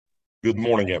Good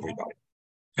morning, everybody.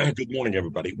 Good morning,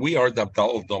 everybody. We are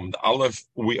Dabdal Dom Aleph.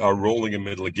 We are rolling in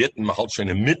middle of Gittin,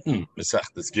 Mahalshin in mitten,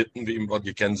 Mesechtes Gittin, wie what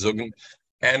you can sagen.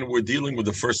 And we're dealing with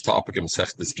the first topic of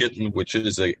Mesechtes Gittin, which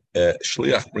is a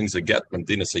Shliach brings a get from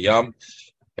Dinas Hayam.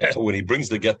 When he brings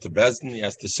the get to Bezdin, he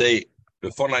has to say,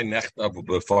 Befonai Nechta,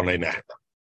 Befonai Nechta.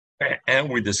 And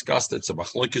we discussed it's a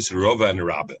Machlokes Rova and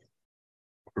Rabbe.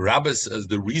 Rabbi says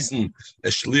the reason a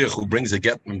shliach who brings a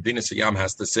get from Dinas Hayam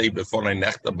has to say b'fonei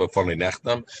nechtam,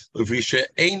 v'vishe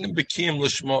ein bekim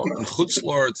l'shmo. In Chutz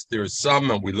La'aretz there's some,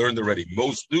 and we learned already,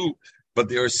 most do, but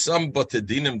there are some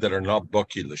batadinim that are not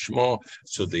baki l'shmo,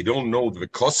 so they don't know the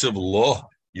kosev law.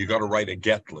 You got to write a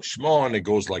get l'shma, and it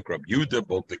goes like Rabbi Yehuda.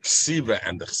 Both the ksiva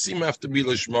and the chsim have to be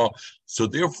l'shma. So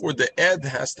therefore, the ed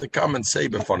has to come and say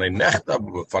b'fanei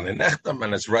nechtam.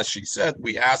 And as Rashi said,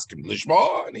 we ask him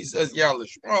l'shma, and he says yeah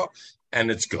l'shma, and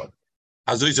it's good.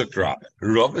 As Isaac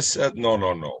Rabbi said no.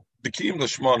 The kiyum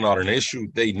l'shma not an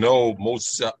issue. They know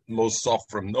most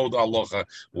from know the halacha.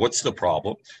 What's the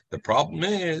problem? The problem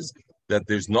is that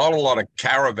there's not a lot of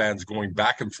caravans going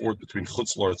back and forth between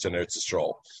Chutz La'aretz and Eretz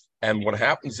Yisrael. And what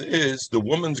happens is the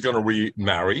woman's going to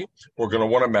remarry or going to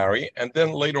want to marry, and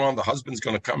then later on the husband's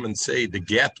going to come and say the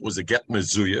get was a get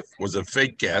mezuyif, was a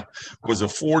fake get, was a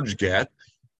forged get.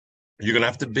 You're going to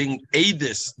have to bring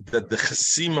edis that the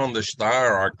chasim on the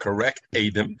shtar are correct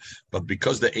edim, but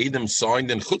because the edim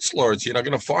signed in Chutz La'aretz, you're not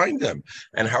going to find them.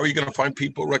 And how are you going to find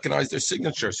people who recognize their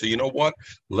signature? So you know what?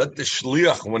 Let the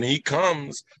shliach, when he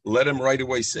comes, let him right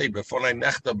away say b'fonei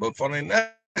nechta,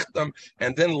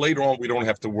 and then later on we don't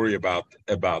have to worry about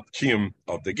kiyum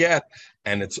of the get,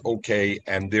 and it's okay,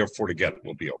 and therefore the get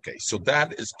will be okay. So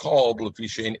that is called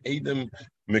lefishein edim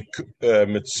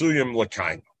mitzuyim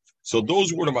l'kain. So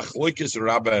those were the machlokes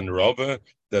Rabba and Rava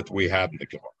that we had in the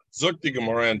Gemara. Zuk the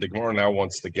Gemara, and the Gemara now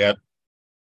wants to get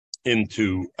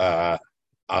into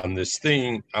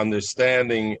understanding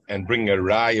and bring a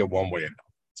raya one way or another.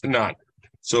 It's not.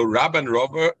 So Rabba and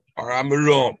Rava are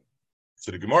Amirom.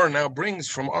 So the Gemara now brings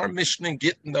from our Mishnah in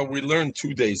Gittin that we learned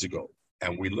 2 days ago.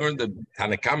 And we learned that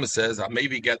Tanakama says, I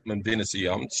maybe get Mendinas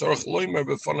Yam, Tzorch Loimer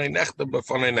b'fonei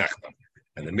nechtam.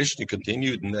 And the Mishnah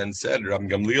continued and then said, Ram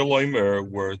Gamliel Loimer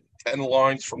were 10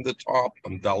 lines from the top,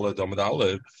 Amdalad,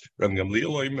 Ram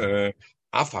Gamliel Loimer,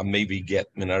 Afa maybe get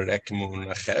Minarekim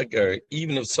Unacheger,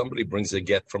 even if somebody brings a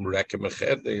get from Rekim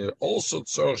Acher, also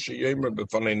Tzorch Yoimer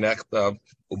b'fonei nechtam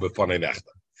u'b'fonei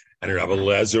nechtam. And Rabbi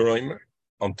Lezer Loimer,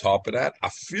 on top of that,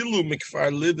 afilu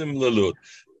mikfar lidim lelud.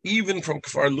 Even from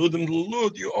kfar lidim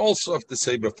lelud, you also have to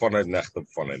say b'fonei nechtam,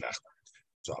 b'fonei nechtam.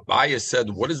 So Abaya said,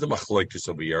 what is the machlokes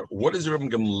over here? What is Rabbi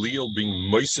Gamliel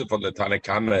being moisef on the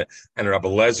Tanakama and Rabbi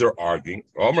Lezer arguing?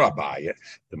 Abaya,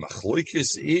 the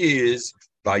machlokes is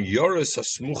by yoris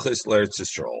hasmuches l'Eretz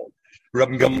Yisrael.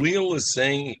 Rabbi Gamliel is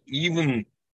saying even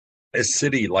a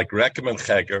city like Rekem and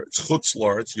Cheger, it's Chutz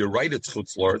La'aretz. You're right, it's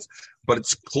Chutz La'aretz, but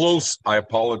it's close. I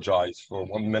apologize for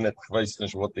 1 minute.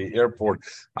 With the airport,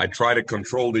 I try to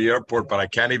control the airport, but I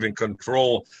can't even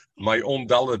control my own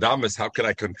daladamas. How can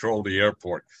I control the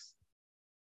airport?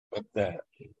 But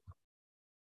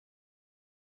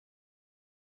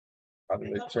how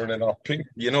do they turn it off? Pink.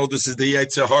 You know, this is the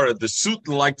Yetzirah. The suit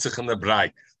likes sich in the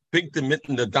bride. Pink the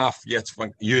mitten the daf. Yes,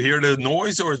 you hear the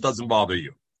noise, or it doesn't bother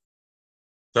you?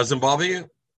 Doesn't bother you?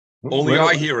 Only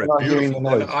I hear it. Beautiful.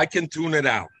 And I can tune it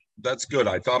out. That's good.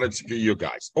 I thought it's for you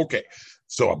guys. Okay.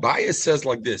 So Abaya says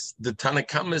like this. The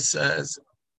Tanakama says,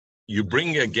 you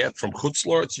bring a get from Chutz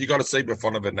La'aretz, you got to say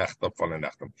b'fonei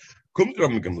nechtam.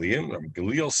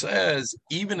 Gamliel says,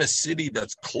 even a city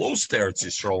that's close to Eretz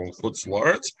Yisrael and Chutz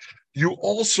La'aretz, you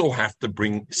also have to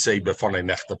say b'fonei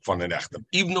nechtam,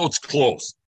 even though it's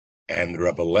close. And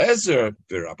Rabbi Lezer,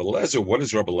 what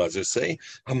does Rabbi Lezer say?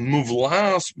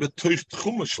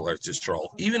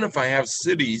 Even if I have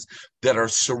cities that are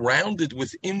surrounded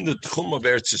within the Tchum of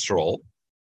Eretz Yisrael,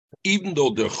 even though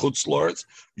they're Chutz La'aretz,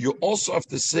 you also have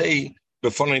to say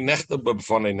b'fonei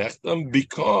nechtam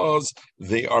because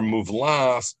they are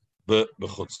muvlas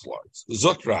b'chutz La'aretz.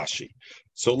 Zok Rashi.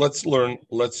 So let's learn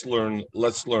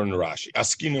Rashi.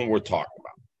 Askinim we're talking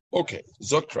about. Okay,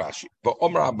 Zok Rashi.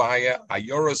 V'omer Abaya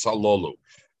ayoros halolu.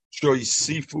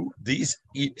 Shoisifu, these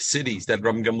cities that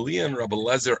Rabbi Gamliel and Rabbi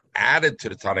Lezer added to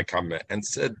the Tanakhama and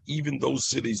said even those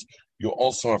cities you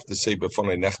also have to say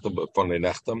b'fonei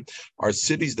nechtam are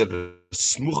cities that are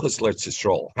smuchas l'Eretz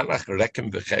Yisrael. Hanach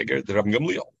Rekem v'Cheger the Rabbi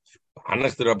Gamliel.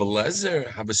 Hanach the Rabbi Lezer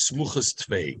have a smuchas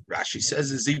tvei. Rashi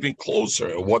says is even closer.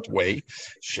 In what way?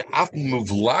 She'af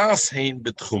muvlas hein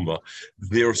betchuma.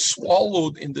 They're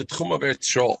swallowed in the tchum of Eretz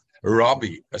Yisrael.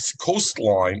 Rabbi, a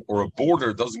coastline or a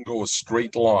border doesn't go a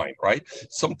straight line, right?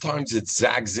 Sometimes it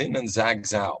zags in and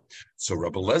zags out. So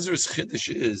Rabbi Lezer's chiddush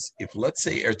is, if let's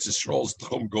say Eretz Yisrael's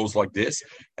tchum goes like this,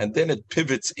 and then it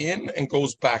pivots in and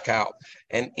goes back out.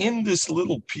 And in this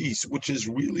little piece, which is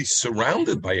really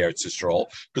surrounded by Eretz Yisrael,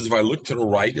 because if I look to the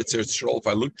right, it's Eretz Yisrael. If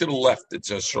I look to the left,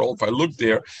 it's Eretz Yisrael. If I look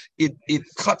there, it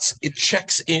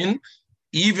checks in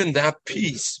even that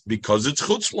piece, because it's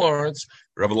Chutz La'aretz.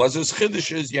 Rabbi Lezer's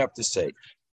chiddush is, you have to say.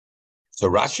 So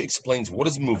Rashi explains, what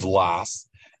is muvlas?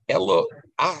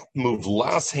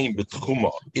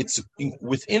 It's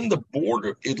within the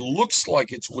border. It looks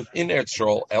like it's within Eretz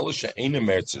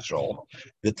Yisrael.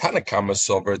 The Tanakama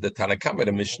sover, the Tanakama,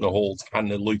 the Mishnah holds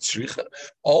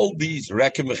all these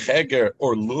rekem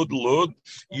or lud.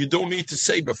 You don't need to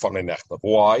say b'fanei nechtav.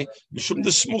 Why?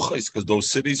 Because those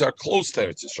cities are close to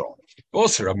Eretz Yisrael.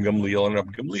 Also, Rabbi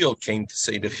Gamliel came to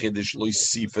say the chiddush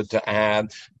loisifa to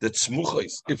add that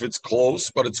smuchos. If it's close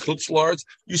but it's chutz la'aretz,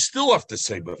 you still have to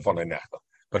say b'fanei nechtav.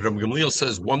 But Rabbi Gamliel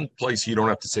says one place you don't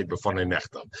have to say b'fanei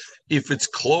nechtav. If it's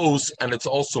close and it's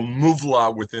also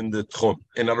muvla within the tchum.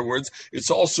 In other words, it's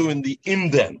also in the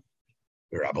inden.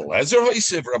 Rabbi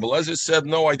Lezer said,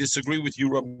 no, I disagree with you,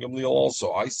 Rabbi Gamliel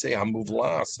also. I say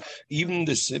hamuvlas. Even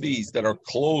the cities that are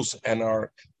close and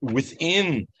are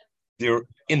within, they're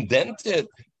indented,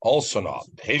 also not.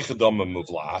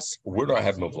 Where do I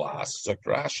have muvlas?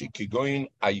 Zakrashi kigoyin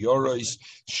ayoros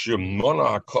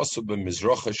shemona hakosu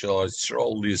b'mizracha shel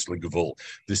Yisrael lias legavul.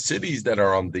 The cities that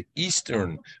are on the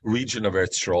eastern region of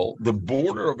Eretz Yisrael, the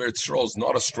border of Eretz Yisrael is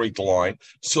not a straight line.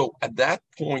 So at that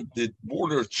point, the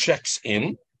border checks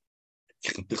in.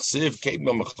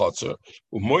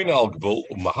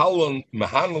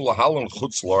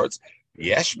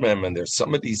 Yeshmem, and there's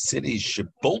some of these cities,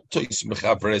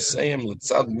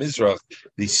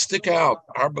 they stick out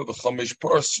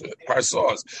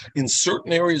parsas. In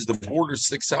certain areas, the border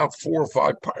sticks out 4 or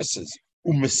 5 parsas.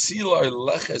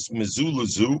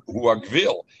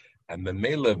 And the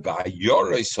mele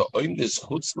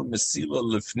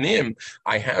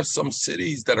I have some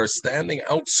cities that are standing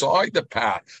outside the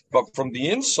path, but from the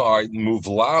inside,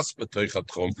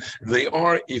 they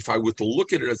are, if I were to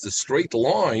look at it as a straight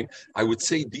line, I would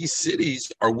say these cities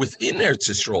are within Eretz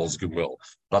Yisrael's Gemil.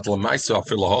 But they're not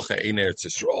Eretz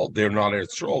Yisrael.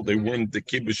 They weren't the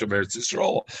Kibbush of Eretz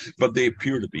Yisrael, but they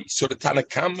appear to be. So the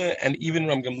Tanakama and even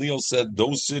Ram Gamliel said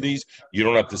those cities, you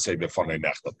don't have to say B'fanei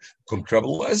nechtav. Come Rabbi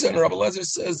Lezer, and Rabbi Lezer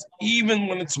says even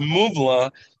when it's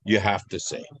muvla, you have to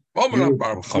say. You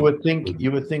would think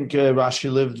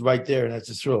Rashi lived right there in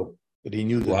Eretz Yisrael, but he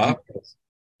knew the details.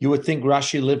 You would think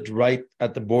Rashi lived right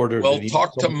at the border. Well,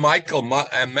 talk to Michael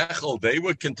and Mechel. They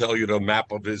can tell you the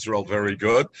map of Israel very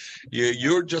good.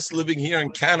 You're just living here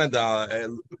in Canada,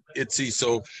 Itzi.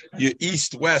 So you're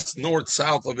east, west, north,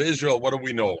 south of Israel. What do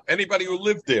we know? Anybody who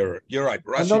lived there, you're right.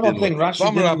 Rashi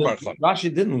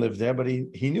didn't live there, but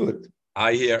he knew it.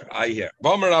 I hear.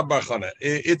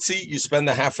 Itzi, you spend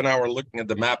a half an hour looking at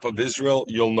the map of Israel,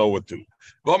 you'll know what to do.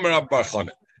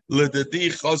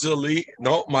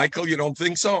 No, Michael, you don't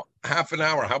think so? Half an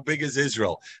hour. How big is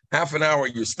Israel? Half an hour,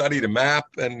 you study the map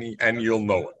and you'll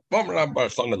know it.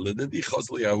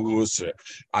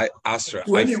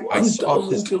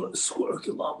 21,000 square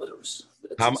kilometers.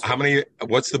 How many?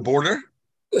 What's the border?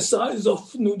 The size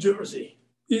of New Jersey.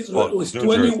 Israel is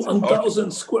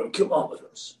 21,000 square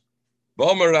kilometers.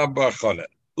 And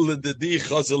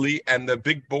the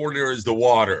big border is the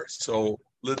water. So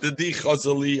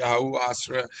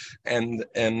and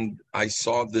I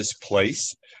saw this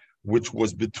place, which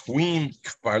was between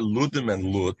Kfar Ludim and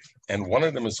Lud, and one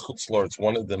of them is Chutz La'aretz,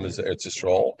 one of them is Eretz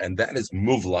Yisrael, and that is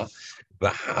Muvla.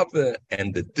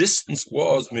 And the distance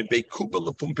was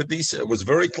it was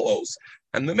very close.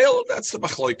 And the male, that's the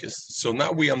machlokes. So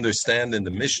now we understand in the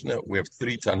Mishnah, we have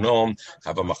 3 Tanom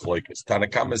have a machlokes.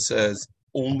 Tanakama says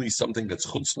only something that's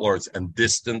chutz la'aretz and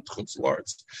distant chutz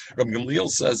la'aretz. Rabbi Gamliel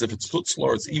says if it's chutz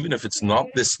la'aretz, even if it's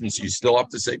not distance, you still have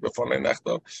to say b'fanei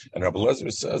nechtav. And Rabbi Lezer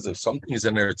says if something is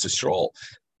in Eretz Yisrael,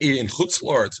 in chutz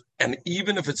la'aretz, and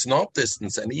even if it's not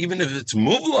distance, and even if it's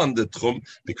muvla on the tchum,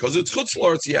 because it's chutz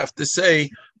la'aretz, you have to say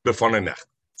b'fanei nechtav.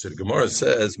 So the Gemara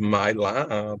says, "My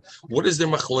lab, what is the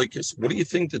machlokes? What do you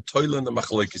think the toil in the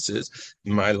machlokes is?"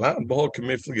 My lab,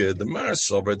 the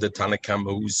Marasover, the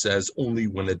Tanakama, who says only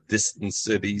when at distant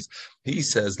cities, he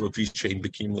says, "Lefi shein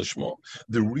bekim lishma."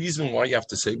 The reason why you have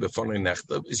to say b'fanei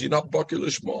nechtav is you're not baki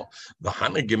lishma. The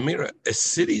Hana Gemira, a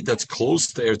city that's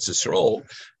close to Eretz Yisrael,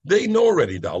 they know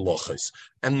already the halachas,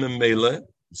 and the Mele.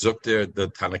 Zok there the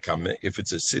Tanakama, if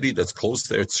it's a city that's close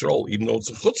to Eretz Yisrael, even though it's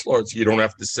a chutz la'aretz, you don't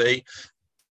have to say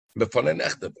b'fanei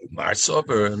nechtav.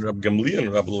 Marsover and Rabbi Gamliel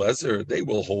and Rabbi Lezer, they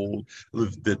will hold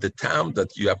the time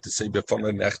that you have to say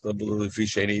b'fanei nechtav l'fi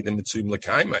shein mitzuyim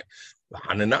l'kaimai.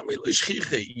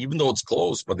 Even though it's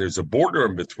close, but there's a border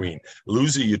in between.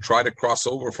 Lucy, you try to cross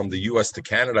over from the U.S. to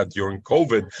Canada during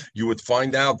COVID, you would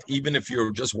find out, even if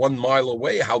you're just 1 mile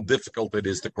away, how difficult it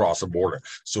is to cross a border.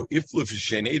 So if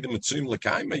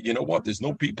you know what, there's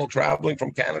no people traveling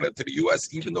from Canada to the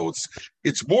U.S., even though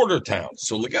it's border towns.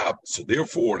 So look up. So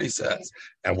therefore, he says,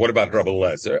 and what about Rabbi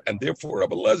Lezer? And therefore,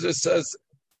 Rabbi Lezer says,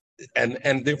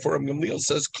 and therefore Rabbi Gamliel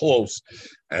says close,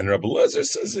 and Rabbi Lezer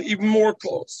says even more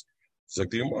close. So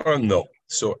the Gemara, no.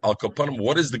 So Al Kapanim,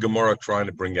 what is the Gemara trying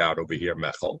to bring out over here,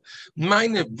 Mechel? To make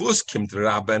a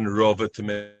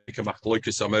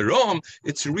machloikis amaram,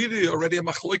 it's really already a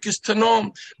machloikis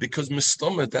tanom, because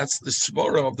Mistama, that's the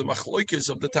svara of the machloikis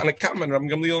of the Tanakam and Rabbi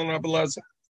Gamliel and Rabbi Lezer.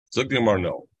 So the Gemara,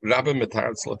 no. Rabbi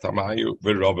Metaretz Latamayu,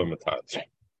 Rabbi Metaretz.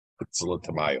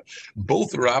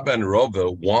 Both Rabba and Rava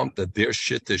want that their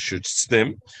shitta should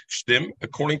stim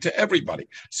according to everybody.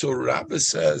 So Rabba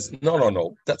says,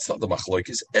 no, that's not the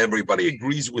machloikis. Everybody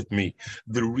agrees with me.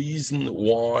 The reason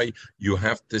why you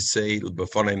have to say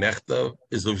b'fanei nechta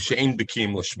is of shein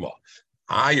bekim l'shma.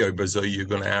 You're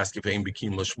going to ask if Ein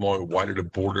Bekim Lashma, why do the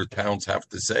border towns have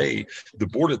to say? The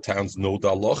border towns know the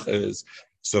halacha is.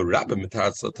 So Rabbi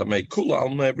Mitatza Tamei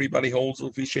Kula, everybody holds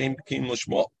with Vishaim Bekim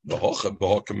Lashma. B'hocha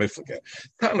Mifleke.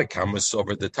 Tanakama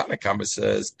Sover, the Tanakama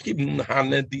says, Kibn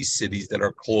Hane, these cities that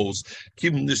are closed,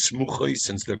 Kibn the Smuchai,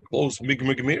 since they're closed,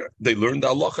 Migmigmir, they learned the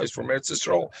halachas from Eretz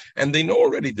Yisrael, and they know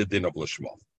already the din of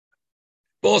Lashma.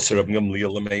 So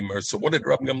what did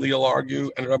Rabbi Gamliel argue?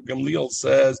 And Rabbi Gamliel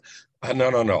says,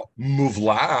 no.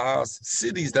 Muvlas,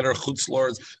 cities that are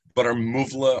chutzlars, but are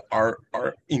muvla, are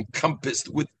encompassed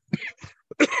with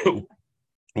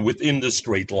within the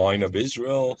straight line of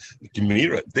Israel.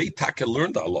 Gemira, they taka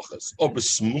learn the halachas.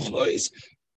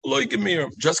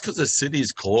 Just because a city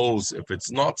is closed, if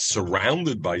it's not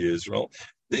surrounded by Israel,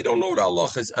 they don't know the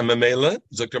halachas. Amamela,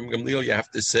 Zakram Gamliel, you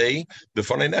have to say the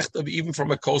fanei nechtav even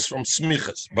from a coast from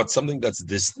smichas, but something that's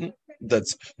distant,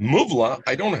 that's muvla,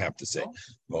 I don't have to say.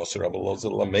 And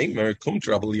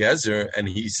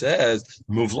he says,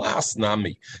 muvlas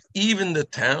nami, even the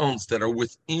towns that are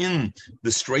within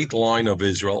the straight line of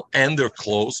Israel and they're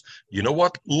close, you know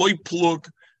what? Loy plug.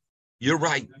 You're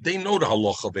right. They know the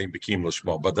halacha of Ein Bekim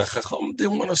Lashma, but the Chacham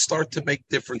didn't want to start to make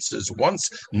differences. Once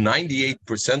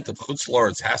 98% of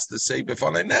chutzlards has to say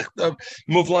b'fanei nechtav,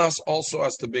 muvlas also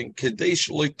has to be kedesh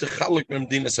loy techalik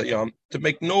memdinas hayam, to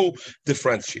make no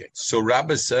differentiate. So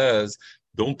Rabbi says,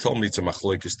 don't tell me it's a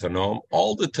machlokes tanom.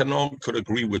 All the tanom could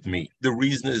agree with me. The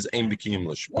reason is Ein Bekim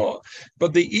Lashma,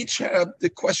 but they each have. The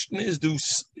question is, do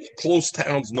close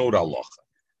towns know the halacha?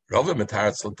 Rava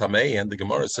Metaretz L'Tamei, and the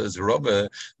Gemara says Rava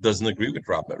doesn't agree with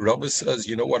Rava. Rava says,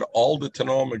 you know what? All the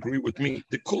Tanam agree with me.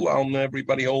 The Kulalna,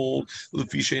 everybody hold.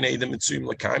 L'fishein Eidem Mitzuyim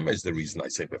L'Kaima is the reason I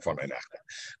say B'fanei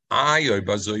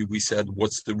Nechta. We said,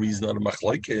 what's the reason of the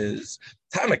machlok is?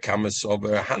 Tanakamas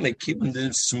over Hanekibn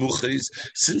Smuchis,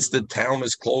 since the town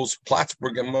is close,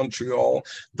 Plattsburgh and Montreal,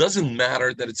 doesn't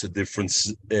matter that it's a different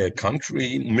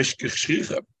country.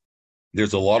 Mishkech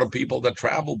There's a lot of people that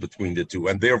travel between the two,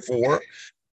 and therefore,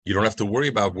 you don't have to worry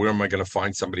about where am I going to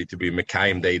find somebody to be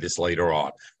Mekayim Day this later on.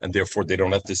 And therefore, they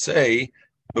don't have to say,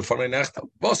 Gamliel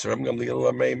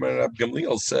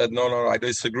said, no, I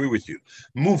disagree with you.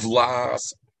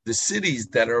 Muvlas, the cities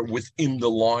that are within the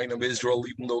line of Israel,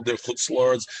 even though they're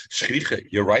chutzlards, shchicha,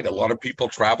 you're right, a lot of people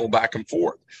travel back and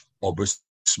forth. Just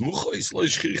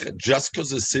because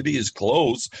the city is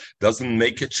close doesn't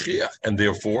make it shchiach. And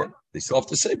therefore, they still have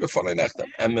to say,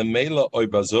 and the Mela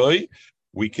Oibazoi,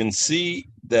 we can see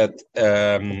that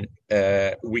that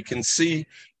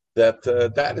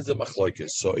is a machlokes.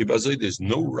 So there's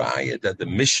no raya that the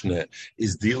Mishnah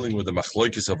is dealing with the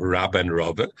machlokes of Rabba and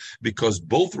Rava, because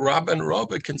both Rabba and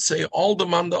Rava can say all the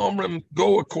man omrim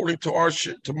go according to our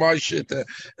shit, to my shit,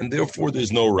 and therefore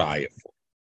there's no raya.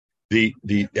 The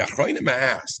Achronim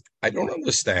asked, I don't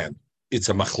understand. It's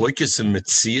a machlokes in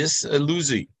Metzias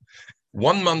Luzi.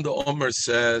 One man Omer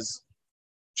says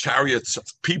chariots,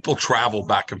 people travel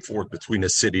back and forth between a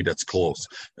city that's close.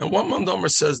 And one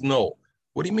Mandomer says, no.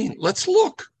 What do you mean? Let's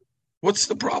look. What's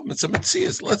the problem? It's a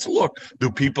Metzias. Let's look. Do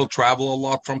people travel a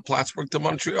lot from Plattsburgh to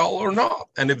Montreal or not?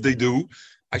 And if they do,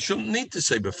 I shouldn't need to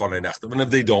say B'fanei Nechtav. And if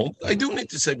they don't, I do need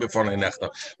to say B'fanei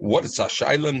Nechtav. What is a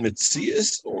Shailan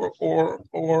Metzias or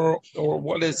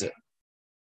what is it?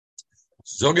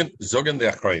 Zogen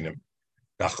the Achrayim,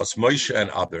 Nachas Moshe and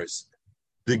others.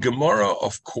 The Gemara,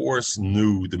 of course,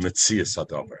 knew the Metzias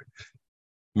Hadavar.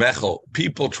 Mechel,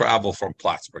 people travel from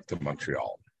Plattsburgh to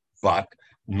Montreal, but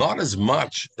not as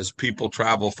much as people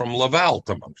travel from Laval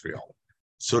to Montreal.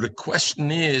 So the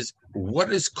question is,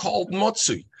 what is called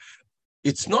Motzui?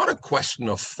 It's not a question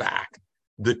of fact.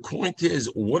 The point is,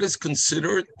 what is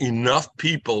considered enough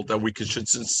people that we should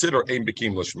consider Ein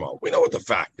Bekim Lishma? We know what the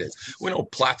fact is. We know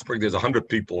Plattsburgh, there's 100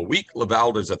 people a week.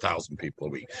 Laval, there's 1,000 people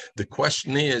a week. The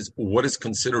question is, what is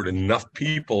considered enough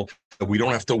people that we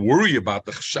don't have to worry about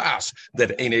the chashash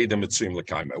that Ein Edom Mitzuyim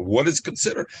L'Kaima? What is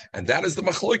considered? And that is the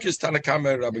Machlokes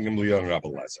Tanakama, Rabbi Gamliel, and Rabbi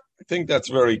Lezer. I think that's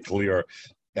very clear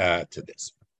to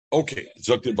this. Okay,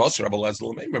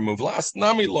 move last.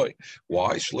 Nami loy.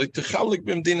 Why?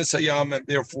 And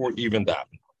therefore, even that.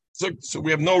 So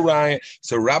we have no raya.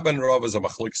 So Rab and Rav is a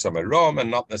machlik samarom and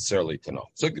not necessarily to know.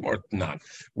 So none.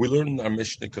 We learned our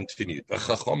Mishnah continued.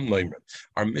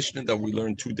 Our Mishnah that we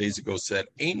learned 2 days ago said,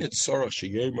 "Ain't it sorach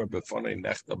sheyemer befanei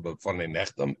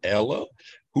nechtam ella."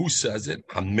 Who says it?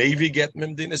 Hamevi get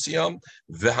Medinas Yam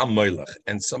v'hamelech,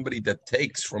 and somebody that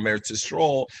takes from Eretz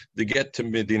Yisrael to get to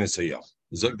Medinas Yam.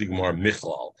 Zog the Gemara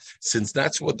Michlal. Since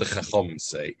that's what the Chacham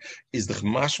say, is the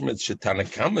Chmashmet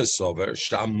Shetanakama Sover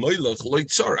Shamelech Loy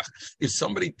Tzorach. If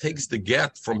somebody takes the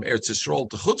get from Eretz Yisrael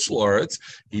to Chutz La'aretz,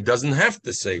 he doesn't have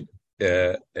to say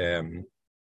B'fanei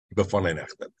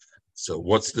Nechtem. So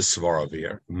what's the svara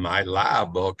here? My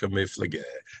lab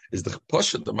is the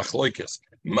Pashat the Machloikes.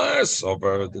 Mars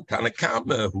over the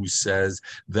Tanakama, who says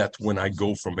that when I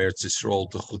go from Eretz Yisrael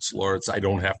to Chutz La'aretz, I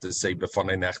don't have to say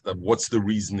B'fanei Nechtem. What's the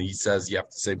reason he says you have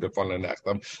to say B'fanei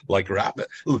Nechtem? Like Rabbi,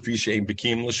 L'fishein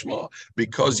Bekim L'shma,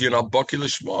 because you're not Baki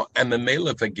L'shma. And the male,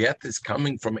 if a get is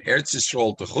coming from Eretz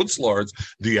Yisrael to Chutz La'aretz,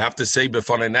 do you have to say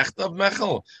B'fanei Nechtem,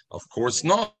 Mechel? Of course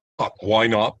not. Why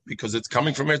not? Because it's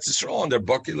coming from Eretz Yisrael and they're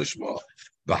Baki L'shma.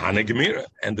 B'hane Gemira,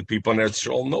 and the people in Eretz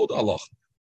Yisrael know the halach.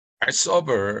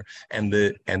 Sober and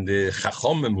the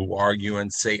Chachomim who argue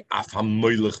and say Af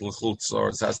HaMoilech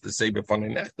L'Chutzor has to say B'fanei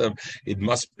Nechtav. It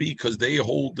must be because they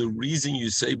hold the reason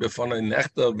you say B'fanei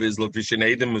Nechtav is L'Fishen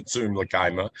Edom Mitzuyim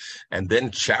L'Kaima, and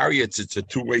then chariots. It's a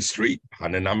two-way street.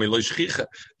 Hanenami Lo Shchicha.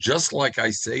 Just like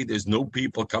I say, there's no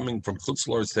people coming from Chutz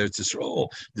La'aretz to Eretz Yisrael.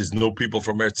 There's no people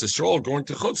from Eretz Yisrael going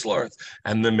to Chutz La'aretz,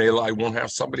 and the Mela I won't have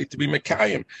somebody to be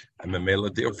Mekayim. And the Mela,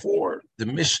 therefore, the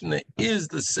Mishnah is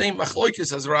the same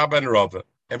Machloikis as Rabbi and Rava.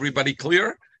 Everybody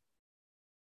clear?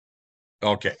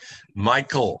 Okay.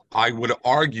 Michael, I would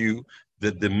argue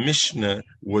that the Mishnah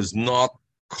was not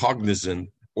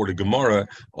cognizant, or the Gemara,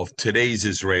 of today's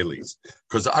Israelis,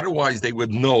 because otherwise they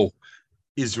would know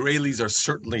Israelis are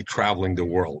certainly traveling the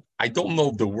world. I don't know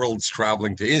if the world's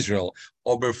traveling to Israel,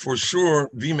 but for sure,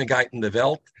 wie me geht in the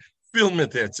Welt,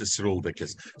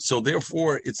 so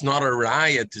therefore, it's not a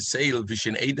raya to say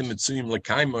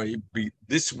be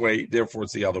this way. Therefore,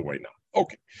 it's the other way now.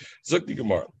 Okay, so the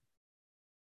Gemara.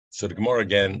 So the Gemara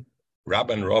again.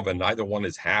 Rabba and Rava, neither one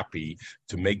is happy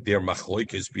to make their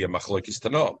machloikis be a machloikis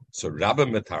tano. So Rabba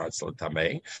metaratz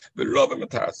l'tamei, but Rava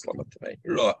metaratz l'tamei.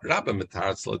 Rabba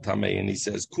metaratz l'tamei, and he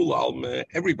says, "Kul alme."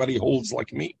 Everybody holds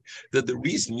like me that the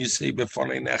reason you say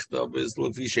b'fanei nechtav is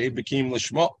l'fishay bekim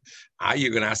l'shma.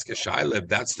 You're going to ask a shaila, if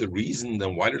that's the reason,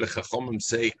 then why did the Chachomim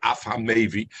say af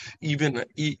hamevi, even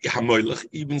hamoilech,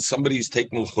 even somebody who's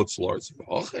taking l'chutz lords?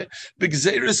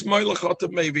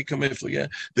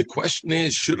 The question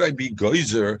is, should I be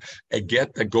geyser a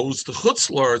get that goes to chutz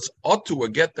lords, or to a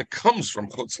get that comes from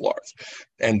chutz lords?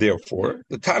 And therefore,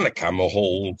 the Tanakama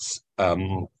holds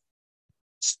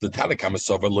the Tanakama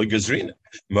Sova lo gezrina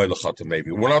moilachata maybe.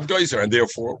 We're not geyser, and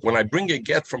therefore, when I bring a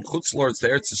get from chutz lords to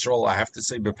Eretz Yisrael, I have to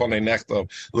say b'fanei nechtav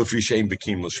l'fishein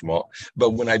bekim l'shma.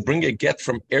 But when I bring a get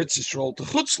from Eretz Yisrael to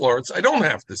chutz lords, I don't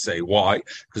have to say. Why?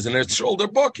 Because in Eretz Yisrael they're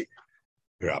baki.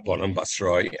 Rabbanim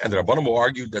Basroi, and the Rabbanim will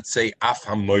argue that say af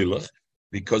hamoilach,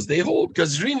 because they hold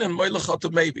gazrin and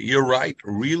moilachata maybe. You're right.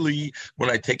 Really, when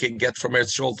I take a get from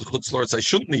Eretz Yisrael to chutz lords, I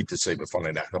shouldn't need to say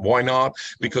b'fanei nechtav. Why not?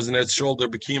 Because in Eretz Yisrael they're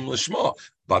bekim l'shma.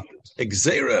 But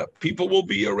exera, people will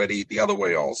be already the other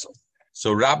way also.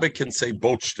 So Rabbi can say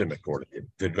both shtim according to him.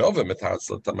 The Rava metaratz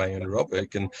l'tamei, and Rava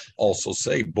can also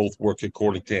say both work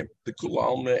according to him. The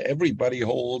Kulalma, everybody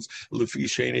holds l'fi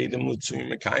shein edom l'tzuyim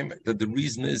l'kaimet, that the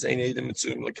reason is ein edom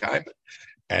l'tzuyim l'kaimet.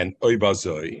 And oy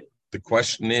bazoi, the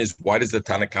question is, why does the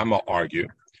Tanakama argue?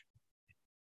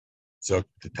 So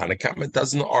the Tanakama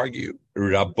doesn't argue.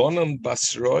 Rabbanan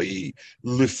Basroi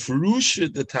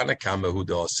lefrusha the Tanakama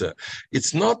hudasa.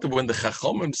 It's not that when the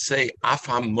Chachamim say af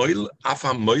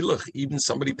hamoilach, even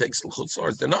somebody takes l'chutz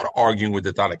la'aretz, they're not arguing with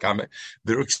the Tanakama.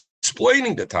 They're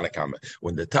explaining the Tanakama.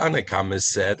 When the Tanakama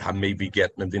said hamevi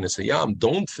get Medinas Hayam,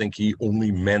 don't think he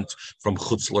only meant from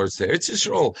chutz la'aretz to Eretz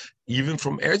Yisrael. Even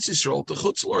from Eretz Yisrael to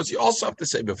chutz la'aretz, you also have to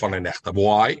say b'fanei nechtav.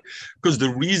 Why? Because the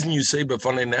reason you say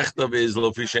b'fanei nechtav is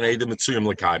lo fishen edom mitzuyim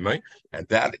l'kaimai, and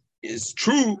that is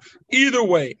true either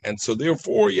way. And so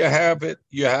therefore you have it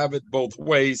both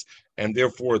ways, and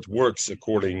therefore it works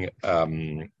according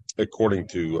according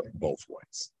to both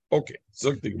ways. Okay,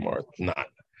 so the Gemara, not.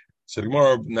 So the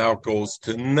Gemara now goes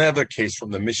to another case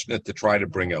from the Mishnah to try to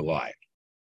bring a lie.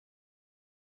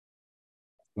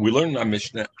 We learn in the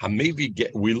Mishnah,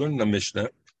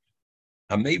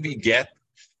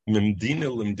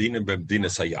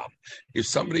 if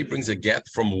somebody brings a get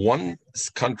from one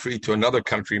country to another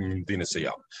country,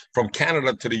 from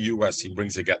Canada to the US, he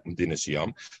brings a get Medina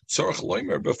Sayam.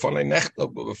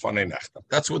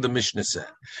 That's what the Mishnah said.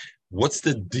 What's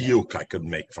the diuk I could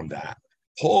make from that?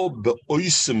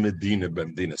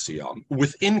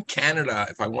 Within Canada,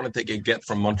 if I want to take a get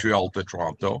from Montreal to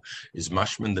Toronto, is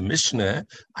mashman the Mishnah,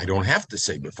 I don't have to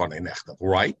say b'fanei nechtav,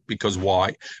 right? Because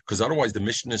why? Because otherwise the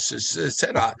Mishnah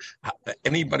said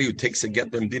anybody who takes a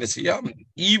get from Medina Siyam,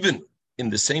 even in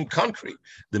the same country,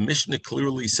 the Mishnah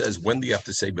clearly says when do you have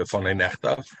to say b'fanei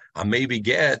nechtav? I maybe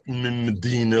get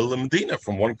Medina Medina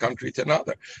from one country to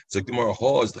another. So the Gemara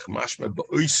has the Chmashma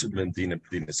b'oisid Medina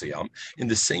Siyam in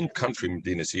the same country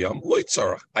Medina Siyam.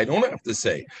 I don't have to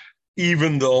say,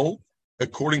 even though.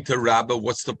 According to Rabbah,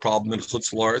 what's the problem in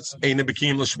Chutz La'aretz? Eina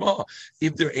b'kiyum l'shma.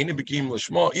 If they're eina b'kiyum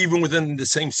l'shma, even within the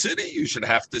same city, you should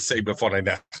have to say b'fanei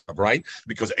nechtav, right?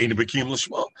 Because eina b'kiyum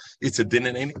l'shma, it's a din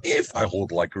and ein. If I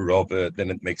hold like Rabbah,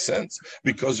 then it makes sense.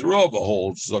 Because Rabbah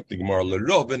holds, Zok the Gemara,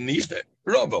 l'Rabbah nichte.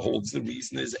 Rabbah holds the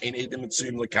reason is ein edim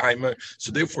mitzuyim l'kaima.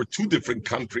 So therefore, two different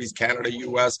countries, Canada,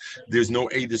 U.S., there's no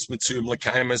edis mitzuyim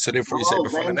l'kaima. So therefore, you say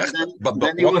b'fanei nechtav. But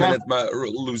 1 minute,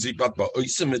 Luzi, but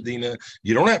ba'oisa Medina,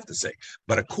 you don't have to say.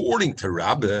 But according to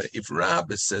Rabbah, if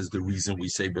Rabbah says the reason we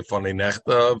say b'fanei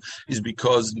nechtav is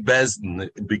because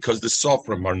the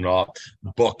Sofrim are not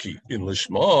baki in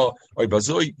Lishma,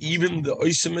 even the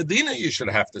Oisa Medina, you should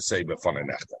have to say b'fanei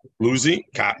nechtav. Luzi,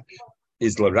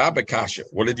 is La Rabbah kasha.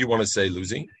 What did you want to say,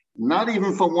 Luzi? Not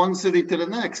even from one city to the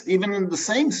next, even in the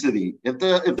same city. If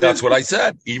that's what I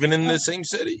said, even in the same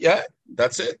city. Yeah,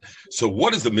 that's it. So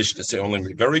what does the Mishnah say?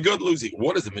 Only very good, Luzi.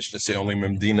 What does the Mishnah say? Only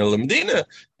Medina Lemdina,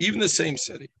 even the same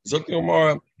city.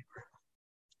 You're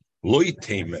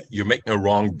making a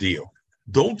wrong deal.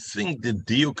 Don't think the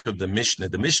diuk of the Mishnah.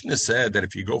 The Mishnah said that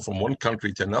if you go from one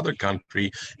country to another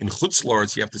country in Chutz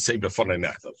La'aretz, you have to say b'fanei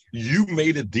nechtav. You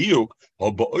made a diuk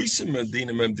of ba'osim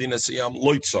Medina Medina Siyam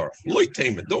loitzar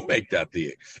loitema. Don't make that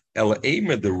diuk.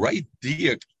 Elaima, the right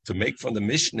diuk to make from the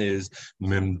Mishnah is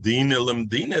Medina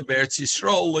Lemdina Be'eretz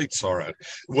Yisrael loitzar.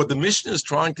 What the Mishnah is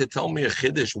trying to tell me a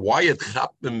chiddush, why it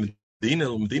happened.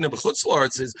 Medina b'chutz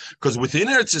la'aretz is because within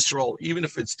Eretz Yisrael, even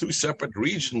if it's two separate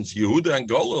regions, Yehuda and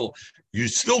Golil, you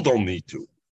still don't need to.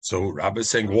 So Rabbi is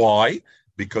saying why?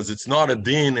 Because it's not a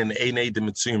din in Einei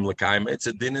Demitzuyim L'Kaima, it's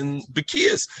a din in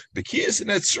Bekiyas. Bekiyas in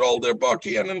Eretz Yisrael they're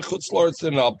baki, and in Chutz La'aretz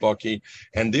they're not baki,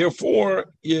 and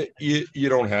therefore you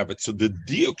don't have it. So the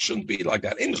diuk shouldn't be like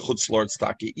that. In Chutz La'aretz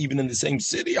taki, even in the same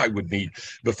city, I would need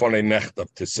b'fanei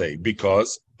nechtav to say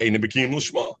because Einei Bekiyim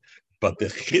L'Shma. But the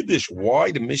chiddush,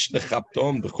 why the Mishnah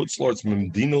Chaptom, the Chutz La'aretz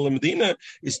Medina Lemedina,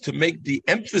 is to make the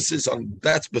emphasis on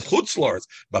that's the Chutz La'aretz.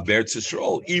 But Be'eretz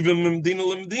Yisrael, even Medina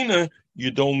Lemedina,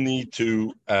 you don't need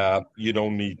to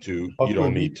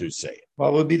say it.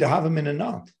 What would be the Havamina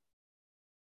not?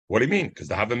 What do you mean? Because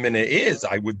the Havamina is,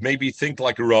 I would maybe think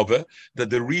like a Rava,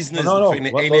 that the reason is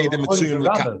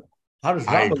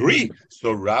I agree.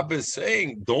 So Rabbi is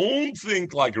saying, don't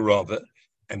think like a Rava,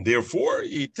 and therefore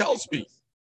he tells me.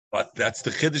 But that's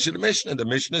the chiddush of the Mishnah. The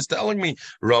Mishnah is telling me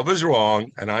Rav is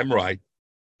wrong and I'm right.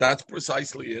 That's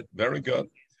precisely it. Very good.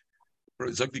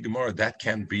 Zok Gemara, that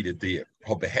can't be the diuk.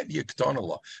 For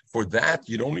that,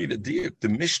 you don't need a diuk. The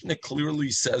Mishnah clearly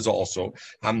says also,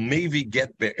 "Hamevi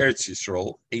get be'eretz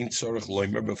Yisrael ain't tzorich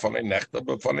loimer b'fanei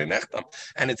nechtam,"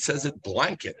 and it says it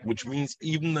blanket, which means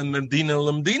even the Medina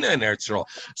Lemdina in Eretz Yisrael.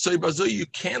 So you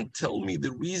can't tell me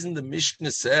the reason the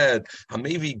Mishnah said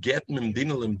Hamevi get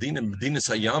Medina Lemdina Medina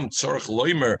Sayam tzorich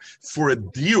loimer for a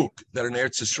diuk that in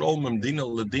Eretz Yisrael Medina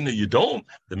Lemdina you don't.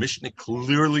 The Mishnah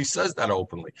clearly says that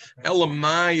openly.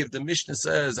 Elamai, if the Mishnah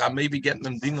says Hamevi get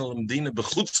Medina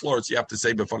b'chutz la'aretz, you have to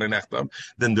say b'fanei nechtam.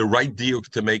 Then the right diuk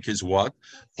to make is what?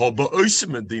 Medina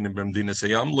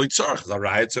sayam loitzarch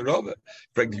zarayet zerove.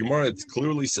 The Gemara it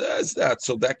clearly says that,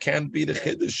 so that can't be the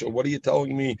chiddush. So what are you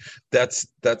telling me? That's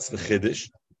the chiddush.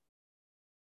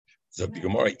 So the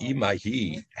Gemara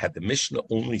imahi had the Mishnah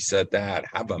only said that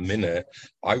have a minute,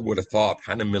 I would have thought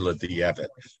hanamila di'evet.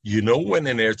 You know when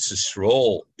in Eretz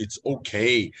Yisrael it's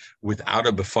okay without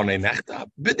a b'fanei nechtam,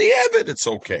 b'di'evet it's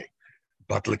okay.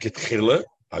 But look at Chile,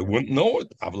 I wouldn't know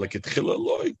it.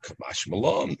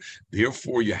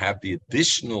 Therefore, you have the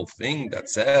additional thing that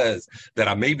says that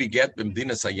I maybe get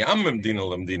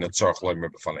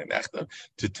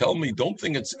to tell me, don't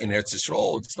think it's in Eretz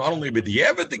Yisrael. It's not only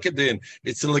b'diavad dikadin,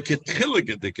 it's a leketchila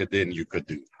dikadin you could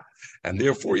do. And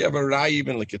therefore, you have a rai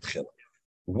even leketchila.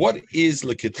 What is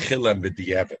leketchila and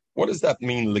b'diavad? What does that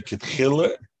mean,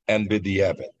 leketchila and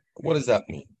b'diavad? What does that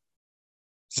mean?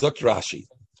 Zok Rashi.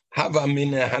 Hava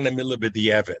mina hanamila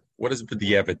b'diavad. What does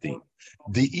b'diavad mean?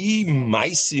 Di'i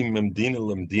maisim memdina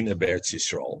lemdina be'eretz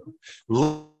Yisrael.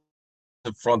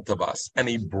 In front of us, and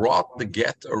he brought the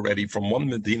get already from one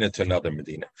Medina to another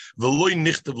Medina. V'loy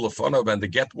nichtav lefanov, and the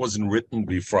get wasn't written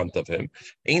in front of him.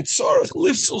 Ain't tzarich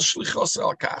lifsel shlichos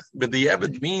al kach.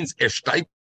 B'diavad means eshtayt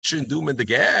shindum in the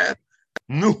get.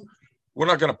 No, we're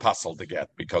not going to puzzle the get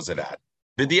because of that.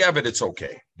 B'diavad, it's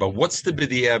okay. But what's the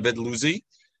b'diavad, Lucy?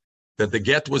 That the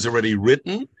get was already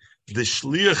written, the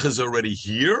shliach is already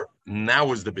here,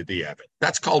 now is the b'diavad.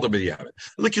 That's called a b'diavad.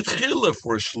 Look at chila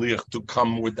for a shliach to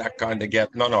come with that kind of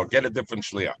get. No, get a different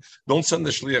shliach. Don't send the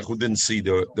shliach who didn't see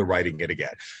the writing it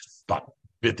again. But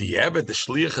b'diavad, the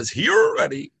shliach is here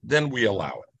already, then we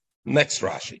allow it. Next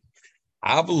Rashi.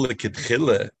 Aval l'ket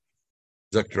chila,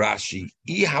 Zok Rashi,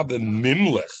 I have a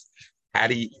mimlech.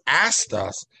 Had he asked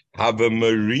us, have a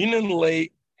marinen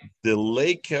lay the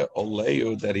lake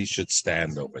oleo that he should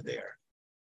stand over there.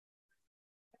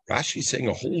 Rashi's saying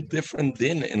a whole different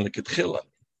din in leketchila.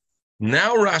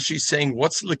 Now Rashi's saying,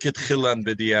 what's leketchila and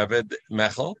b'diavad,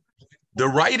 Mechel? The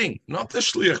writing, not the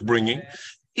shliach bringing.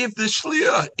 If the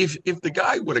shliach, if the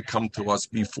guy would have come to us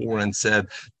before and said,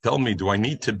 tell me, do I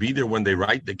need to be there when they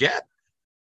write the get?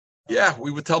 Yeah,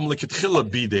 we would tell him leketchila,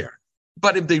 be there.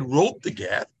 But if they wrote the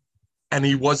get and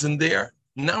he wasn't there,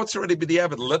 now it's already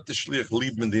b'diavad. Let the shliach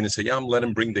leave Medina Sayyam, let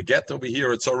him bring the get over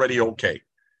here. It's already okay.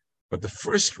 But the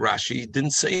first Rashi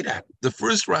didn't say that. The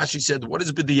first Rashi said, what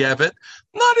is b'diavad?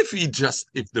 Not if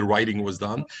the writing was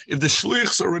done, if the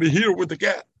shliach's already here with the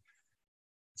get.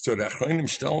 So the Achronim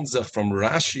stellen sich from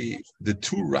Rashi, the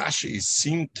two Rashis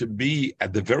seem to be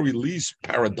at the very least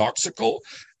paradoxical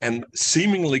and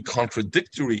seemingly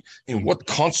contradictory in what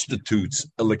constitutes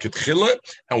a leketchila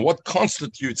and what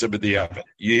constitutes a b'diavad.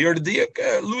 You hear the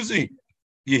diak, Lucy?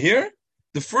 You hear?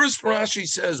 The first Rashi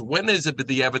says, when is it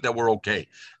b'diavad that we're okay?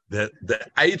 The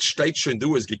Ait Shteit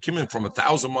Shendu is gekimen from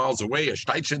 1,000 miles away, a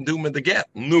Shteit Shendu with the get.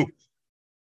 No.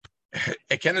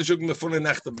 I can't assume the full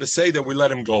enough to say that we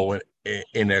let him go in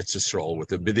Eretz Yisrael with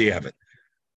the b'diavad.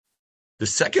 The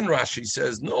second Rashi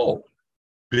says, no.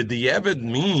 B'diavad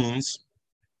means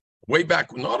way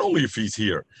back, not only if he's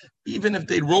here, even if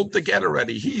they wrote the get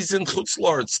already, he's in Chutz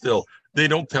La'aretz still. They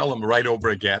don't tell him right over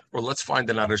a get, or let's find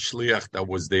another shliach that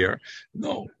was there.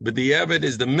 No, but the Evid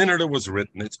is the minute it was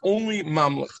written. It's only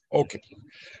mamlech. Okay.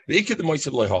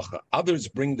 Others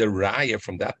bring the raya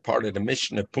from that part of the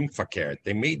Mishnah punkt verkehrt.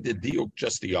 They made the deal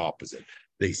just the opposite.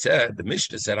 They said, the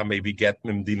Mishnah said, I maybe get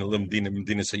memdina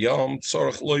sayam,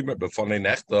 tzorach loimer b'fanei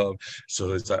nechtav.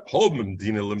 So it's like, ho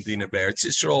memdina limdina be'eretz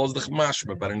Yisrael is the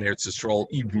chmashma, but in Eretz Yisrael,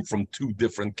 even from two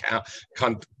different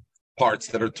parts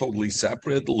that are totally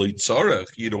separate,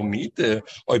 you don't need the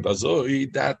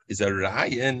oibazoi. That is a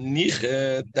raya niche.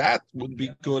 That would be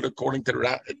good according to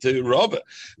Rabbi.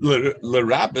 Le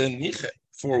Rabbi niche.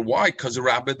 For why? Because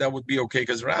Rabbi, that would be okay.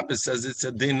 Because Rabbi says it's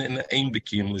a din in ein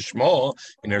b'kiyum l'shma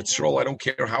in Eretz Yisrael. I don't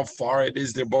care how far it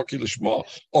is. They're b'ki l'shma.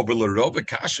 Oh, but l'Rabbi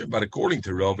kasha. But according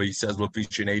to Rabbi, he says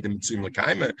l'fishinedim tzim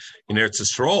l'kaima in Eretz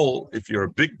Yisrael. If you're a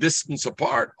big distance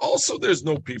apart, also there's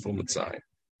no people mitzayim.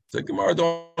 So Gemara,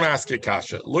 don't ask a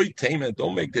kasha. Loy tema,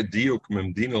 don't make the diuk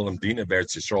memdina lemdina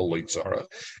beretz Yisrael loy tzara.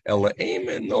 Ela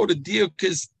amen. No, the diuk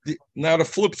is now the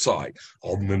flip side.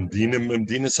 Oh, memdina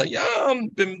sayam,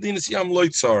 memdina sayam loy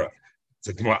tzara.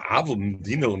 So Gemara, avol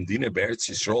memdina lemdina beretz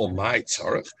Yisrael my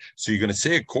tzara. So you're going to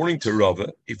say, according to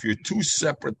Rava, if you're two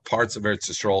separate parts of Eretz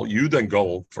Yisrael, you then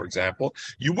go, for example,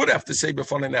 you would have to say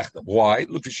b'fanei nechtav. Why?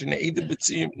 Look, you shouldn't eat the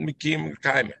b'tzim mikim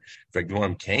kaime. In fact,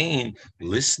 when came,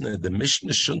 listen, the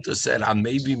Mishnah Shunta said, I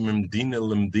maybe memdina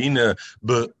lemdina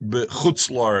b'chutz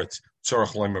la'aretz.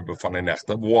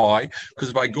 Why? Because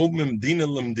if I go memdina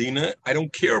lemdina, I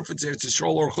don't care if it's Eretz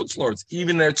Yisrael or Chutz La'aretz.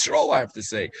 Even Eretz Yisrael, I have to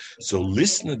say. So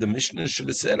listen, the Mishnah should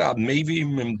have said, maybe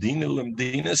memdina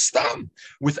lemdina stam,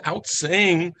 without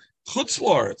saying Chutz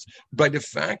La'aretz. By the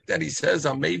fact that he says,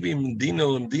 maybe memdina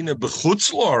lemdina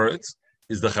b'chutz la'aretz,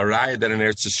 is the charaya that in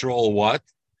Eretz Yisrael what?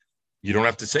 You don't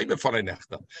have to say b'fanei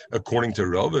nechtav. According to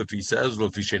Rav, if he says if in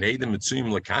Eretz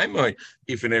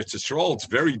Yisrael it's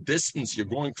very distant, you're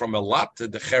going from Elat to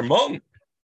the Chermon.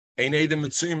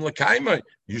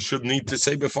 You should need to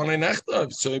say b'fanei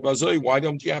nechtav. So why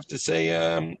don't you have to say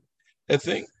a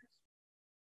thing.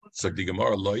 So the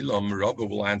Gemara, Lo'ilam, Rabba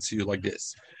will answer you like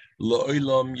this.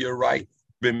 Lo'ilam, you're right.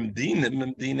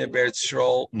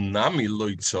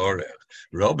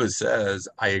 Rabba says,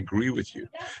 I agree with you.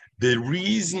 The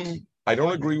reason I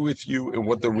don't agree with you in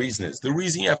what the reason is. The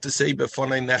reason you have to say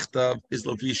Befonei Nechtav is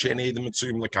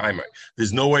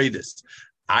there's no way this.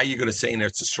 Are you going to say in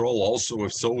Eretz Yisrael also?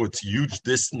 If so, it's huge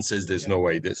distances. There's no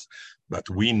way this. But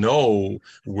we know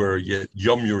we're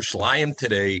Yom Yerushalayim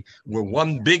today. We're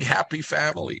one big happy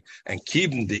family. And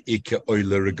Kibn the Ike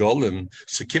Oile Regolim,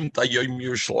 Sekimta Yom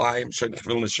Yerushalayim,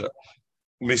 Shadchvilnisha,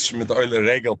 Mish mit Oile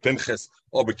Regel, Pinchas,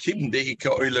 aber Kibn the Ike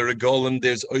Oile Regolim,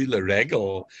 there's Oile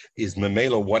Regel, is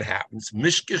Memela, what happens?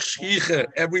 Mishkech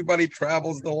everybody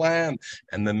travels the land.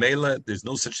 And Memela, there's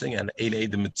no such thing, and Ein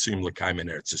Eidem Mitzuyim L'Kaim in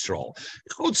Eretz Yisrael.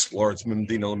 Chutzlords,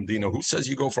 Memdina, who says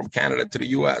you go from Canada to the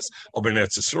U.S.? Aber in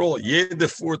Eretz Yisrael, Jede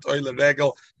Furt Oile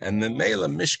Regel, and Memela,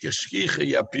 Mishkech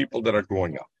you have people that are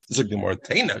going up.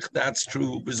 That's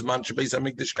true. When the Beis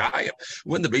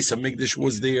Hamikdash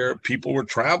was there, people were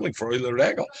traveling for Oile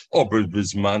Regel.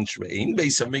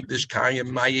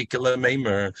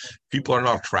 People are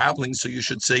not traveling, so you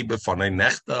should say Befonei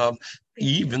Nechtav.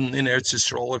 Even in Eretz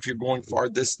Yisrael, if you're going far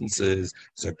distances,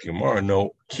 so tomorrow,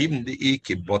 no.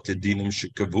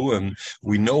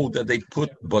 We know that they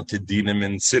put Botedinim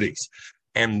in cities.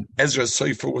 And Ezra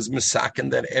Sofer was misaken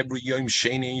that every Yom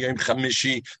Sheni and Yom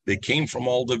Chamishi, they came from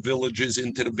all the villages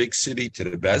into the big city to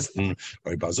the Bezdin.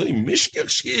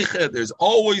 There's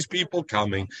always people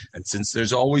coming. And since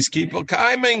there's always people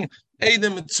coming, by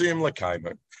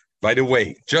the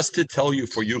way, just to tell you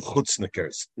for you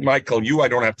chutznikers, Michael, you I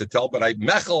don't have to tell, but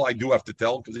Mechel I do have to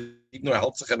tell because even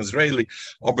though an Israeli,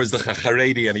 Ober is the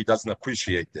Haredi and he doesn't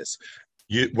appreciate this.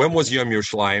 When was Yom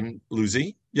Yerushalayim,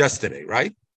 Lucy? Yesterday,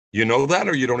 right? You know that,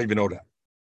 or you don't even know that?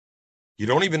 You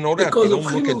don't even know that. Because you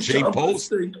don't look at J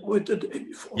Post.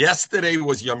 Yesterday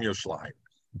was Yom Yerushalayim.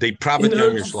 They probably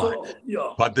Yom Yerushalayim.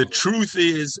 Yeah. But the truth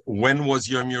is, when was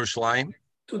Yom Yerushalayim?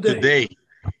 Today.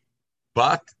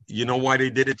 But you know why they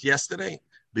did it yesterday?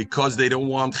 Because they don't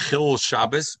want Chil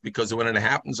Shabbos, because when it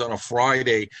happens on a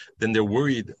Friday, then they're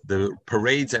worried, the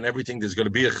parades and everything, there's going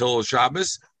to be a Chil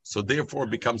Shabbos. So therefore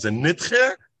it becomes a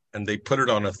Nitche, and they put it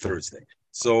on a Thursday.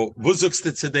 So, wo suchst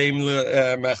du zu dem,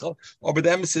 Mechel? Aber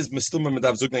dem ist es, Mestumme, mit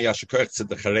Avzugna Yashikoch zu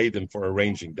the Charedim for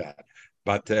arranging that.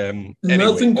 But, anyway,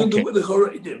 nothing to do with the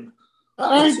Charedim.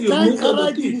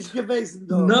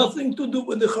 Nothing to do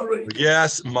with the Charedim.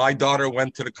 Yes, my daughter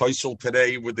went to the Kaisel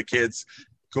today with the kids.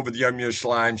 Covered Yom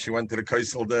Yerushalayim. She went to the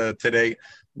Kaisel today.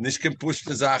 Nishkin pushed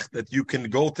the Zach that you can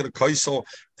go to the Kaisel.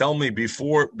 Tell me,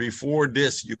 before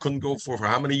this, you couldn't go for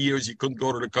how many years you couldn't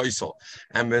go to the Kaisel?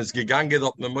 And it's gegangen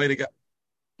op the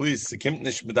please,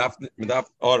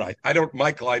 all right. I don't,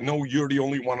 Michael, I know you're the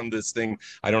only one on this thing.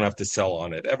 I don't have to sell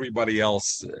on it. Everybody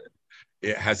else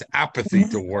it has apathy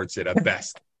towards it at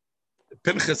best.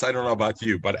 Pinchas, I don't know about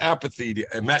you, but apathy,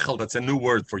 Mechel, that's a new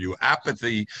word for you.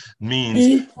 Apathy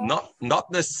means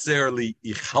not necessarily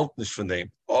ich halt nicht von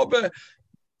dem, aber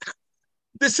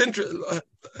disinterest,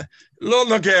 lo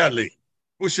nogerli,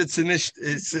 which it's nicht,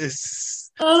 it's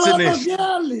לא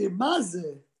נוגע מה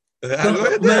זה?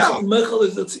 Mechel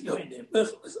is a Tzionim.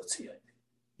 Mechel is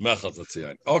a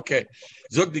Tzionim. Okay.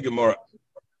 Zog die Gemara.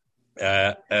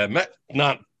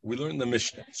 We learned the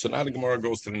Mishnah. So now the Gemara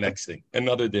goes to the next thing.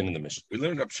 Another din in the Mishnah. We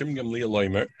learned Abshim Gamliel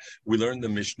Loimer. We learned the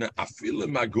Mishnah. Afile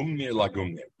Magumnir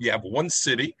Lagumnir. You have one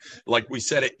city, like we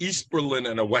said, a East Berlin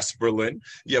and a West Berlin.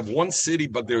 You have one city,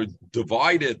 but they're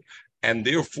divided, and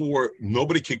therefore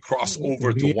nobody can cross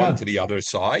over to one to the other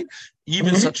side.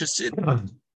 Even such a city.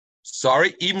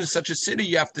 Even such a city,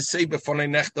 you have to say Befonei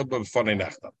Nechtav, Befonei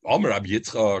Nechtav. Omer Rabbi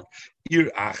Yitzchak,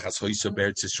 Ir Achas Hoysa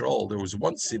Be'Eretz Yisrael. There was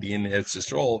one city in Eretz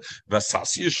Yisrael,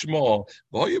 Vasas Yishma,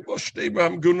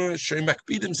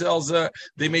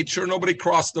 they made sure nobody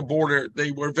crossed the border.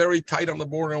 They were very tight on the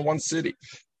border in one city.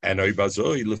 And so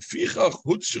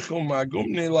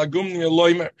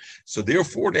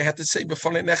therefore they had to say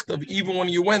Befonei Nechtav even when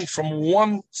you went from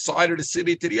one side of the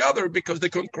city to the other because they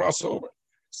couldn't cross over.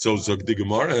 So Zog the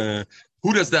Gemara,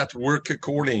 who does that work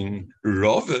according?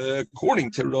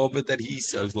 According to Rava, that he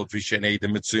says,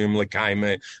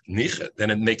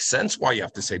 then it makes sense why you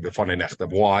have to say Befonei Nechtav.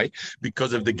 Why?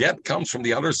 Because if the get comes from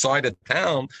the other side of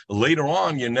town, later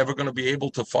on, you're never going to be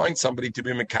able to find somebody to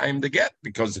be Mekayim the get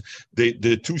because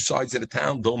the two sides of the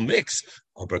town don't mix.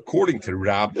 But according to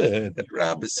Rabbi, that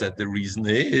Rabbi said the reason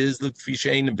is that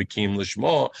Fishain became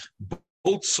Lishma.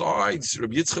 Both sides,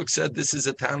 Rabbi Yitzchak said this is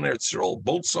a town Eretz Yisrael.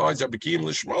 Both sides are Bekim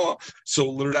Lishma.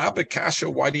 So Rabbi Kasha,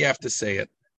 why do you have to say it?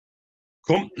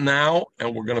 Come now,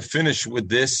 and we're going to finish with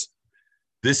this.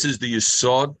 This is the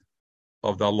Yesod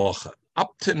of the Halacha.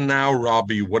 up to now,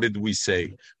 Rabbi, what did we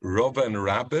say? Rava and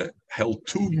Rabbi held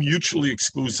two mutually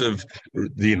exclusive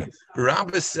dinim.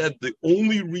 Rabbi said the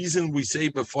only reason we say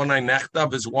befonai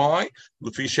nechtav is why?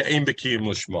 Lefisha ein bekim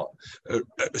l'shma.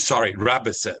 Sorry,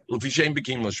 Rabbi said Lefisha ein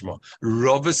bekim l'shma.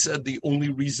 Rava said the only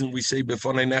reason we say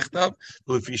befonai nechtav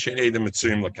Lefisha ein edem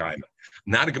mitzuyim l'kaima.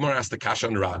 Now the Gemara asked the kasha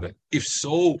on Rabbi. If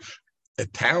so, a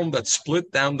town that's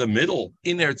split down the middle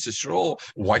in Eretz Yisrael,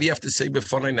 why do you have to say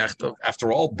befonai nechtav?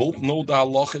 After all, both know the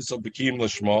halachas of bekim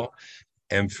l'shma.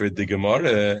 And for the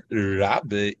Gemara,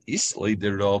 Rabbi Islay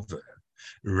the Rav.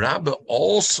 Rabbi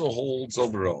also holds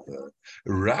of Rav.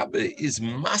 Rabbi is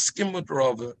maskim with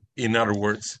Rav. In other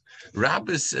words,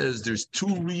 Rabbi says there's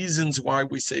two reasons why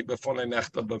we say befonai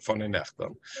nechtav, befonai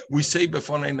nechtav. We say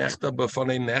befonai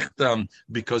nechtav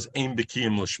because ein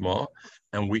bekim l'shma.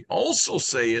 And we also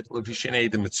say it,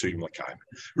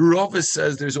 Rava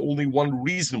says there's only one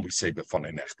reason we say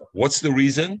befonai nechtav. What's the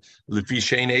reason?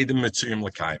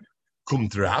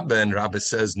 Kumt Rabba, and Rabba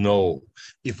says no.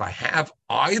 If I have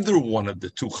either one of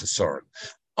the two chesaron,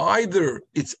 either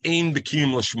it's ein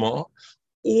bekim l'shma,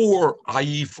 or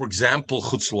i.e., for example,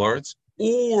 chutz la'aretz,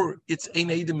 or it's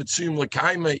ein edem mitzuyim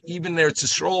l'kaima, even there it's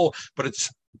Yisrael, but it's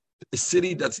a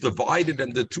city that's divided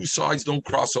and the two sides don't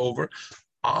cross over.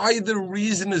 Either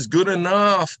reason is good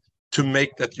enough to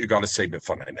make that you got to say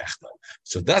befonai nechtav.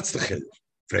 So that's the chiddush.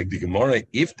 Frag the Gemara,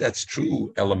 if that's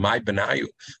true, elamai benayu,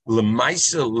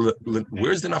 lemaisa,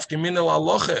 where's the nafkamina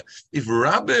la'alocha? If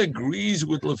Rabbi agrees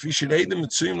with lefishin edem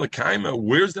mitzuyim l'kaima,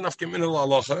 where's the nafkamina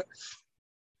la'alocha?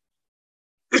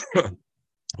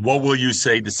 What will you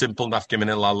say? The simple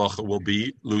nafkamina la'alocha will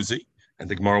be, Lucy, and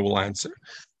the Gemara will answer.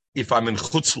 If I'm in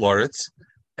chutz la'aretz,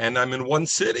 and I'm in one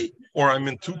city, or I'm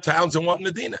in two towns and one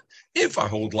Medina. If I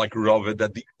hold like Rava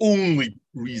that the only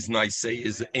reason I say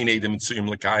is ein edem mitzuyim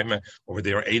l'kaima, over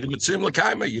there edem mitzuyim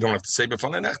l'kaima, you don't have to say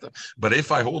befonai nechtav. But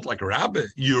if I hold like Rabbi,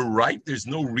 you're right. There's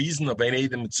no reason of ein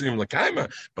edem mitzuyim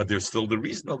l'kaima, but there's still the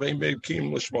reason of ein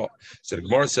bekim l'shma. So the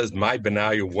Gemara says, "My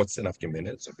benayu, what's the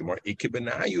nafkamina?" So the Gemara, "Ikke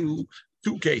benayu."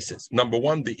 Two cases. Number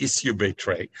one, the isyu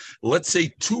betray. Let's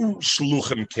say two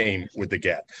shluchim came with the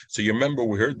get. So you remember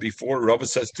we heard before, Rava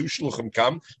says two shluchim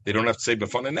come, they don't have to say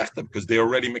befonai nechtav because they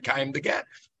already mekayim the get.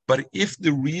 But if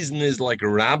the reason is like a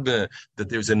rabbi, that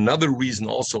there's another reason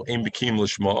also, ein bekim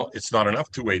l'shma, it's not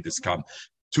enough to wait this come.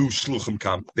 Two shluchim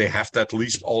come. They have to at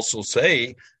least also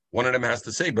say, one of them has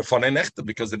to say befonai nechtav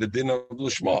because of the din of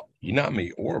l'shma.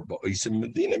 Yinami or ba'osim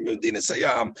Medina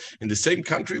Sayam in the same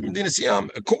country, Medina Sayam.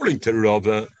 According to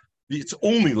Rava, it's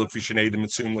only lefishin edem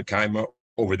mitzuyim l'kaima.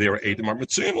 Over there, edem are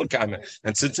mitzuyim l'kaima,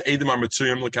 and since edem are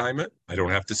mitzuyim l'kaima, I don't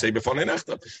have to say befonai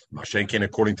nechtav. Mashenkin,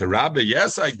 according to Rabbi,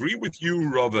 yes, I agree with you,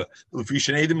 Rava.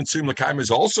 Lefishin edem mitzuyim l'kaima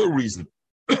is also a reason.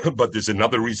 But there's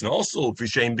another reason also.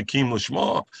 Fishein bekim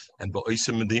l'shma and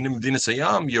ba'osim Medina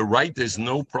Sayam. You're right. There's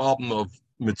no problem of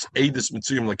edus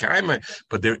mitzuyim l'kaima,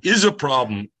 but there is a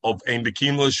problem of ein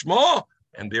bekim l'shma,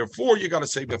 and therefore you got to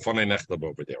say befonai nechtav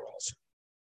over there also.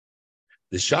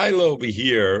 The shaila over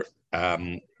here,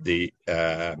 the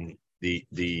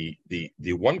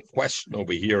one question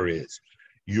over here is,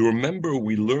 you remember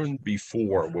we learned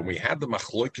before when we had the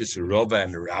machlokes Rava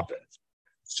and Rabba.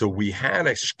 So we had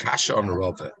a kasha on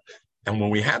Rava. And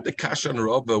when we had the kasha on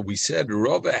Rava, we said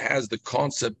Rava has the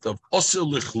concept of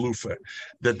osel l'chlufa.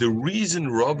 That the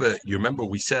reason Rava, you remember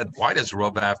we said, why does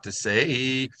Rava have to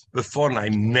say befonai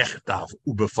nechtav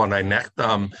ubefonai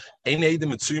nechtam? Ein edem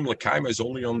mitzuyim l'kaima is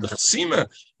only on the chasima.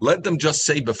 Let them just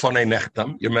say befonai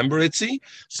nechtam. You remember it? See?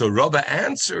 So Rava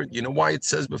answered, you know why it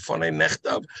says befonai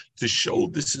nechtam? To show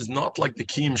this is not like the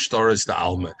kiyum shtaris the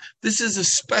alma. This is a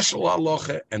special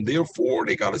halacha, and therefore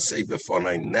they got to say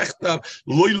befonai nechtam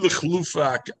loy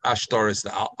l'chlufa ashtaris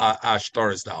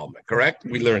the alma. Correct?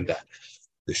 We learned that.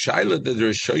 The shaila that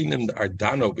they're showing them are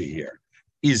done over here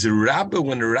is Rabbi,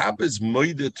 when Rabbi is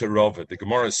moide to Rava, the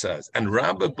Gemara says, and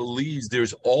Rabbi believes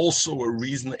there's also a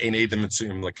reason ein edem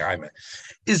mitzuyim l'kaima.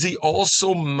 Is he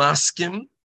also maskim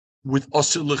with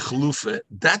osel l'chlufa?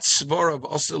 That svar of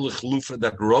osel l'chlufa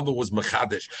that Rava was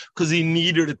mechadish because he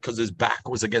needed it because his back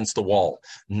was against the wall.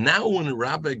 Now when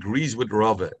Rabbi agrees with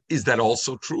Rava, is that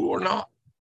also true or not?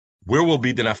 Where will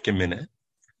be the nafkamina?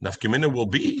 Nafkamina will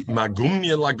be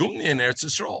magumnia lagumnia in Eretz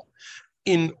Yisrael.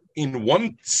 In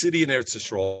one city in Eretz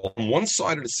Yisrael, on one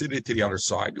side of the city to the other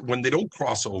side, when they don't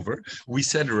cross over, we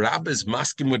said Rabbi is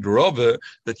masking with Rava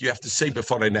that you have to say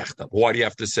befonai nechtav. Why do you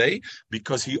have to say?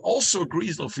 Because he also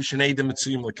agrees lefishin edem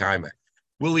mitzuyim l'kaima.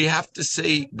 Will he have to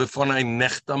say befonai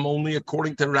nechtam only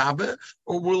according to Rabbi,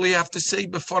 or will he have to say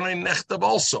befonai nechtav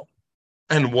also?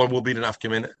 And what will be the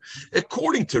nafkamina?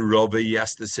 According to Rava, he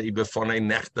has to say befonai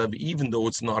nechtav, even though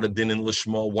it's not a din in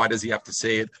lishma. Why does he have to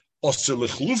say it? Osel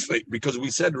Chlufe, because we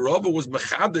said Rabba was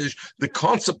mechadish the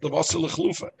concept of Osel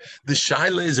Chlufe. The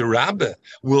shaila is a Rabba.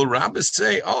 Will Rabba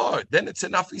say, oh, then it's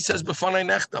enough? He says Befanei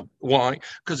Nechtam. Why?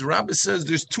 Because Rabba says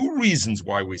there's two reasons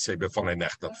why we say Befanei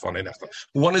Nechtam.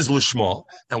 One is Lishma,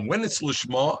 and when it's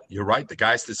Lishma, you're right. The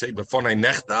guy has to say Befanei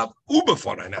Nechtam,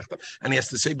 Befanei Nechtam, and he has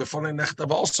to say Befanei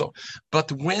Nechtam also.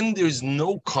 But when there's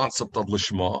no concept of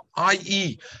Lishma,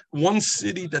 i.e., one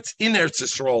city that's in Eretz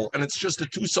Yisrael, and it's just the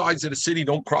two sides of the city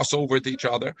don't cross over to each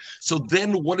other. So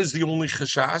then what is the only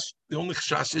chashash? The only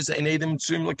chashash is ein edim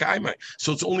tzum l'kaimai.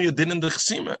 So it's only a din in the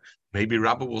chesima. Maybe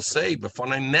Rabbi will say,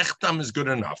 Befanei Nechtam is good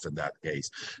enough in that case.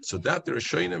 So that the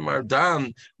Rishonim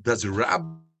Mardan, does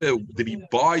Rabbi, did he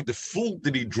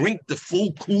drink the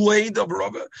full Kool-Aid of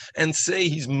Rabbi and say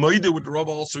he's moide with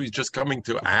Rabbi also, he's just coming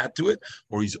to add to it?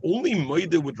 Or he's only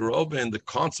moide with Rabbi in the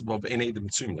concept of ein edim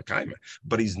tzum l'kaimai.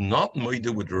 But he's not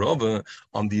moide with Rabbi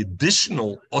on the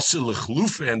additional osel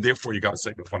l'chlufe, and therefore you got to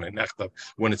say Befanei Nechtam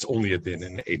when it's only a din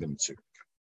in edim tzum.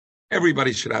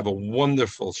 Everybody should have a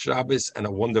wonderful Shabbos and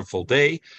a wonderful day.